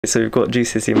So we've got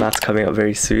GCSE maths coming up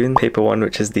very soon, paper 1,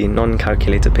 which is the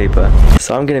non-calculator paper.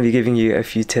 So I'm going to be giving you a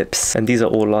few tips, and these are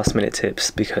all last minute tips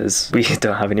because we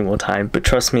don't have any more time. But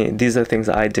trust me, these are things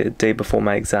that I did day before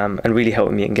my exam and really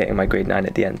helped me in getting my grade 9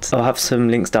 at the end. I'll have some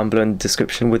links down below in the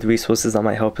description with resources that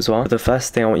might help as well. But the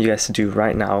first thing I want you guys to do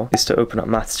right now is to open up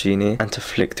Maths Genie and to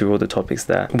flick through all the topics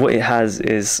there. What it has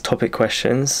is topic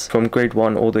questions from grade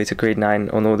 1 all the way to grade 9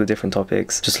 on all the different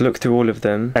topics. Just look through all of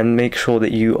them and make sure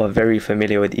that you are very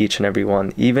familiar with each and every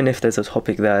one. Even if there's a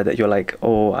topic there that you're like,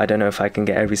 oh, I don't know if I can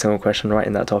get every single question right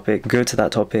in that topic, go to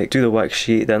that topic, do the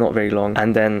worksheet, they're not very long,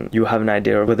 and then you have an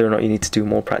idea of whether or not you need to do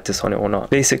more practice on it or not.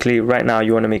 Basically, right now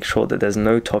you want to make sure that there's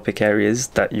no topic areas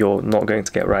that you're not going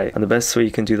to get right, and the best way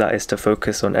you can do that is to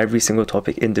focus on every single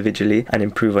topic individually and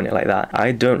improve on it like that.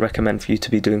 I don't recommend for you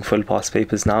to be doing full pass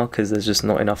papers now because there's just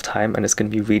not enough time and it's going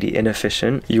to be really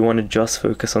inefficient. You want to just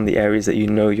focus on the areas that you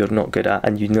know you're not good at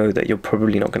and you know that you're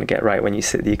probably not going to get right when you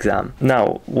sit the exam.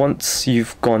 Now, once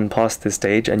you've gone past this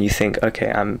stage and you think,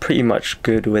 okay, I'm pretty much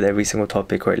good with every single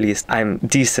topic, or at least I'm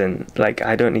decent, like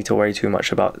I don't need to worry too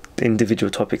much about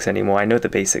individual topics anymore. I know the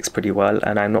basics pretty well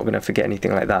and I'm not going to forget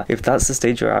anything like that. If that's the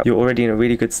stage you're at, you're already in a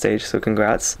really good stage, so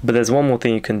congrats. But there's one more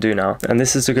thing you can do now, and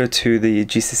this is to go to the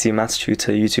GCSE Maths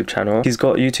Tutor YouTube channel. He's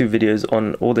got YouTube videos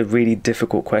on all the really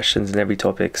difficult questions in every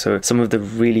topic. So some of the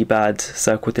really bad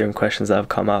circle theorem questions that have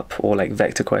come up, or like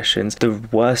vector questions, the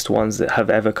worst ones that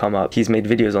have ever come up, he's made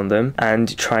videos on them,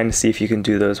 and try and see if you can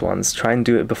do those ones. Try and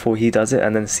do it before he does it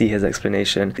and then see his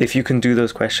explanation. If you can do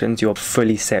those questions, you're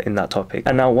fully set in that topic.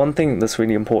 And now one thing that's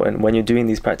really important when you're doing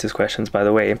these practice questions, by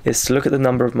the way, is to look at the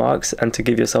number of marks and to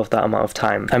give yourself that amount of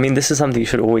time. I mean, this is something you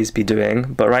should always be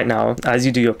doing, but right now, as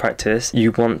you do your practice,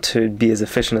 you want to be as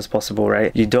efficient as possible,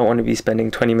 right? You don't want to be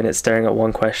spending 20 minutes staring at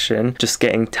one question, just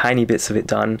getting tiny bits of it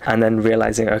done, and then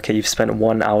realizing, okay, you've spent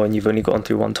 1 hour and you've only gotten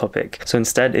through one topic. So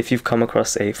instead, if you've come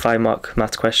across a 5-mark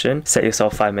math question, set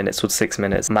yourself 5 minutes or 6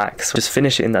 minutes max. Just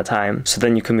finish it in that time, so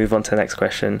then you can move on to the next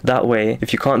question. That way,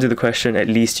 if you can't do the question, at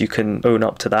least you can own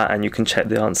up to that and you can check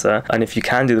the answer. And if you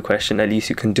can do the question, at least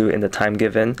you can do it in the time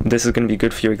given. This is going to be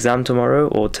good for your exam tomorrow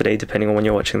or today, depending on when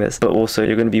you're watching this, but also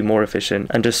you're going to be more efficient,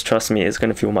 and just trust me, it's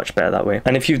going to feel much better that way.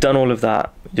 And if you've done all of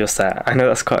that, you're set. I know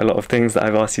that's quite a lot of things that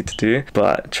I've asked you to do,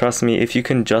 but trust me, if you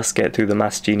can just get through the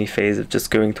Maths Genie phase of just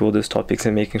going through all those topics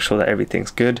and making sure that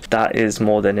everything's good, that is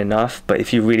more than enough. But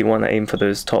if you really want to aim for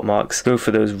those top marks, go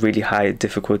for those really high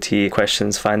difficulty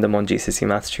questions, find them on GCSE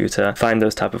Maths Tutor, find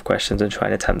those type of questions and try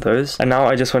and attempt those. And now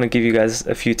I just want to give you guys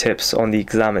a few tips on the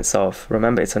exam itself.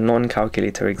 Remember, it's a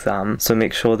non-calculator exam, so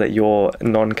make sure that your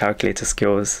non-calculator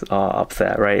skills are up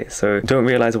there, right? So don't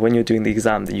realize when you're doing the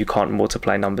exam that you can't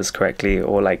multiply numbers correctly,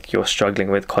 or like you're struggling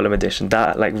with column addition,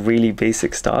 that like really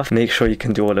basic stuff. Make sure you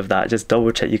can do all of that. Just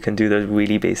double check you can do those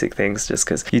really basic things, just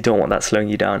because you don't want that slowing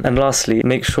you down. And lastly,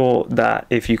 make sure that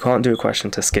if you can't do a question,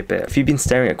 to skip it. If you've been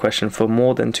staring at a question for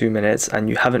more than 2 minutes and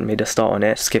you haven't made a start on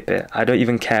it, skip it. I don't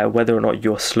even care whether or not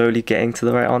you're slowly getting to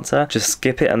the right answer, just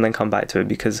skip it and then come back to it.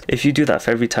 Because if you do that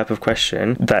for every type of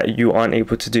question that you aren't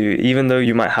able to do, even though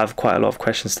you might have quite a lot of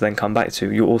questions to then come back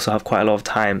to, you also have quite a lot of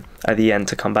time at the end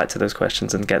to come back to those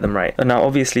questions and get them right. And now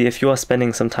obviously, if you are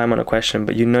spending some time on a question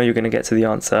but you know you're going to get to the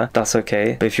answer, that's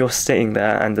okay. But if you're sitting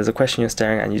there and there's a question you're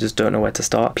staring at and you just don't know where to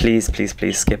start, please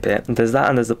skip it. There's that,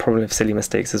 and there's the problem of silly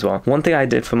mistakes as well. One thing I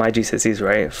did for my GCSEs,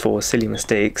 right, for silly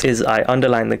mistakes, is I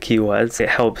underlined the keywords. It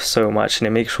helps so much and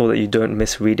it makes sure that you don't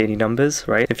misread any numbers,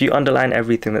 right? If you underline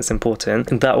everything that's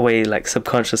important, that way like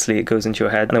subconsciously it goes into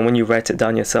your head, and then when you write it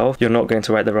down yourself, you're not going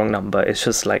to write the wrong number. It's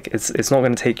just like it's not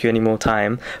going to take you any more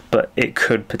time, but it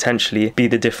could potentially be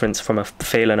the difference from a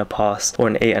fail and a pass, or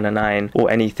an 8 and a 9, or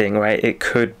anything, right? It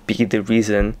could be the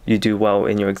reason you do well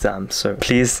in your exam. So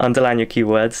please underline your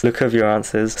keywords, look over your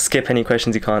answers, skip any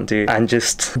questions you can't do, and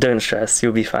just don't stress,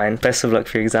 you'll be fine. Best of luck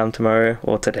for your exam tomorrow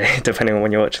or today, depending on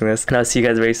when you're watching this, and I'll see you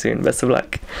guys very soon. Best of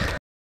luck.